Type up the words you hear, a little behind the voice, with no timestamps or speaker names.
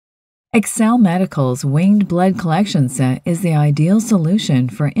Exel Medical's winged blood collection set is the ideal solution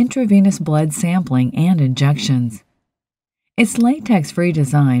for intravenous blood sampling and injections. Its latex-free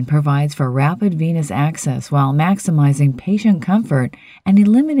design provides for rapid venous access while maximizing patient comfort and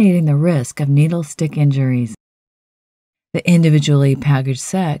eliminating the risk of needle stick injuries. The individually packaged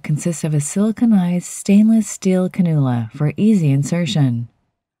set consists of a siliconized stainless steel cannula for easy insertion,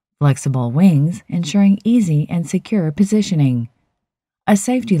 flexible wings ensuring easy and secure positioning, a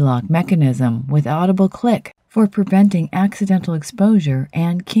safety lock mechanism with audible click for preventing accidental exposure,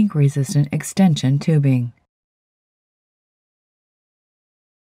 and kink-resistant extension tubing.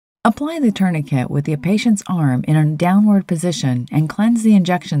 Apply the tourniquet with the patient's arm in a downward position and cleanse the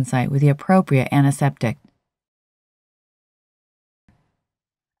injection site with the appropriate antiseptic.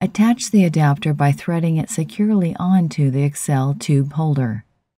 Attach the adapter by threading it securely onto the Exel tube holder.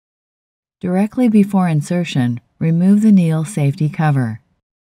 Directly before insertion, remove the needle safety cover.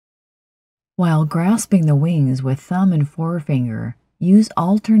 While grasping the wings with thumb and forefinger, use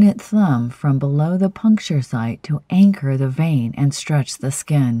alternate thumb from below the puncture site to anchor the vein and stretch the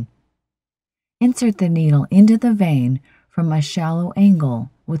skin. Insert the needle into the vein from a shallow angle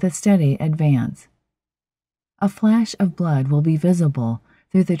with a steady advance. A flash of blood will be visible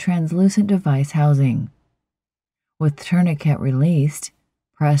through the translucent device housing. With tourniquet released,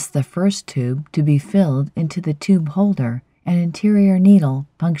 press the first tube to be filled into the tube holder and interior needle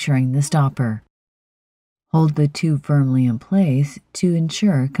puncturing the stopper. Hold the tube firmly in place to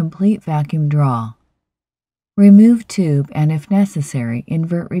ensure complete vacuum draw. Remove tube and, if necessary,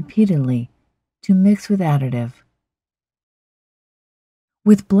 invert repeatedly to mix with additive.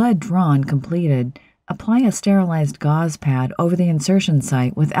 With blood drawn completed, apply a sterilized gauze pad over the insertion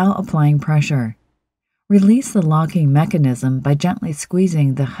site without applying pressure. Release the locking mechanism by gently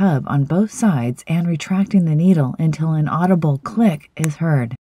squeezing the hub on both sides and retracting the needle until an audible click is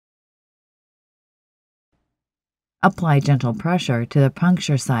heard. Apply gentle pressure to the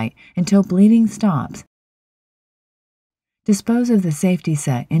puncture site until bleeding stops. Dispose of the safety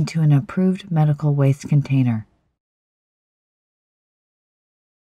set into an approved medical waste container.